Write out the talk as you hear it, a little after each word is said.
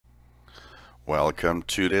Welcome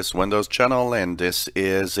to this Windows channel, and this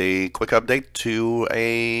is a quick update to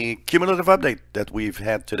a cumulative update that we've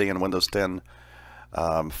had today in Windows 10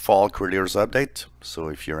 Fall Careers Update. So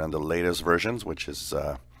if you're on the latest versions, which is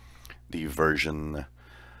the version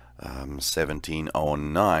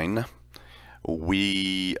 1709,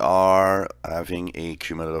 we are having a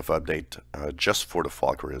cumulative update just for the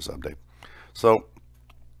Fall Careers Update. So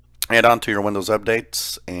head on to your Windows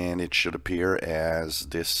updates and it should appear as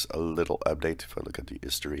this little update. If I look at the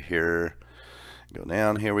history here, go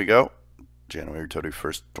down, here we go. January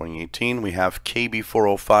 31st, 2018, we have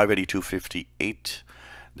KB405-8258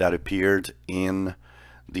 that appeared in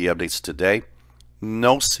the updates today.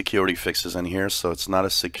 No security fixes in here, so it's not a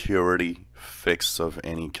security fix of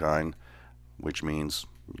any kind, which means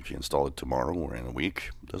if you install it tomorrow or in a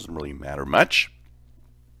week, it doesn't really matter much.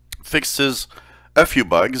 Fixes a few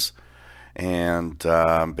bugs, and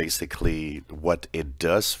basically what it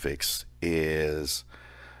does fix is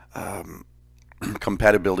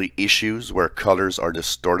compatibility issues where colors are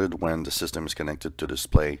distorted when the system is connected to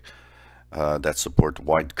display that support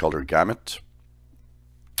wide color gamut.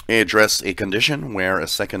 It addresses a condition where a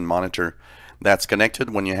second monitor that's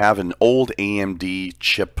connected when you have an old AMD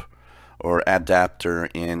chip or adapter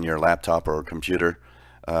in your laptop or computer.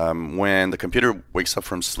 When the computer wakes up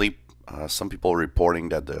from sleep, some people are reporting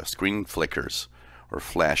that the screen flickers or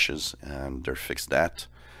flashes, and they're fixed that.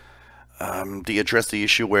 They address the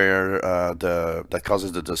issue where that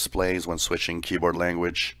causes the displays when switching keyboard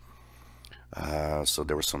language. So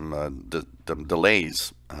there were some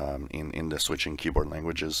delays in the switching keyboard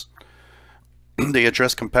languages. They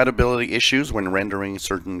address compatibility issues when rendering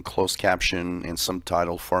certain closed caption and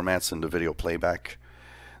subtitle formats in the video playback.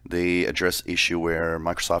 They address issue where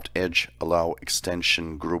Microsoft Edge allow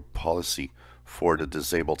extension group policy for the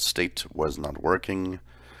disabled state was not working.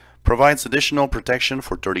 Provides additional protection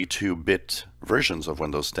for 32-bit versions of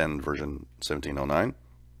Windows 10 version 1709.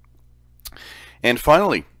 And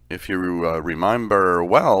finally, if you remember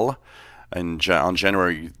well, on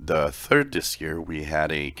January the 3rd this year, we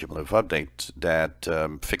had a cumulative update that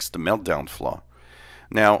fixed the meltdown flaw.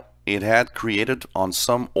 Now, it had created on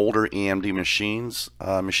some older AMD machines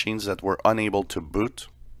that were unable to boot,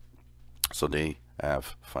 so they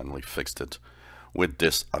have finally fixed it with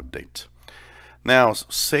this update. Now,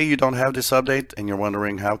 say you don't have this update and you're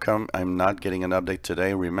wondering how come I'm not getting an update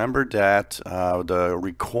today. Remember that the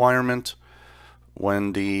requirement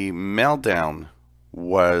when the meltdown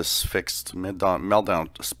was fixed, meltdown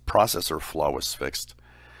processor flaw was fixed,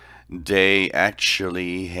 they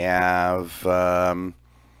actually have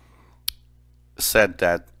said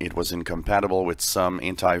that it was incompatible with some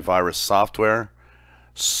antivirus software.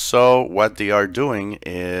 So what they are doing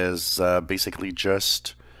is basically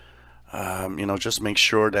just just make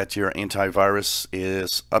sure that your antivirus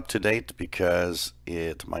is up to date, because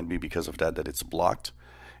it might be because of that it's blocked.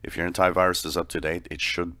 If your antivirus is up to date, it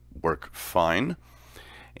should work fine,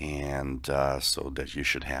 and so that you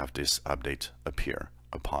should have this update appear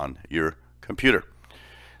upon your computer.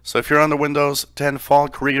 So if you're on the Windows 10 Fall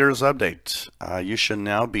Careers Update, you should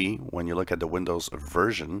now be, when you look at the Windows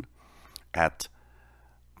version, at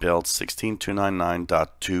build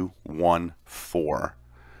 16299.214.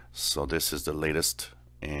 So this is the latest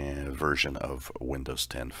version of Windows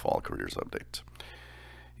 10 Fall Careers Update.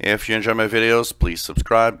 If you enjoy my videos, please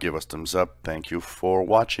subscribe, give us thumbs up. Thank you for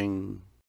watching.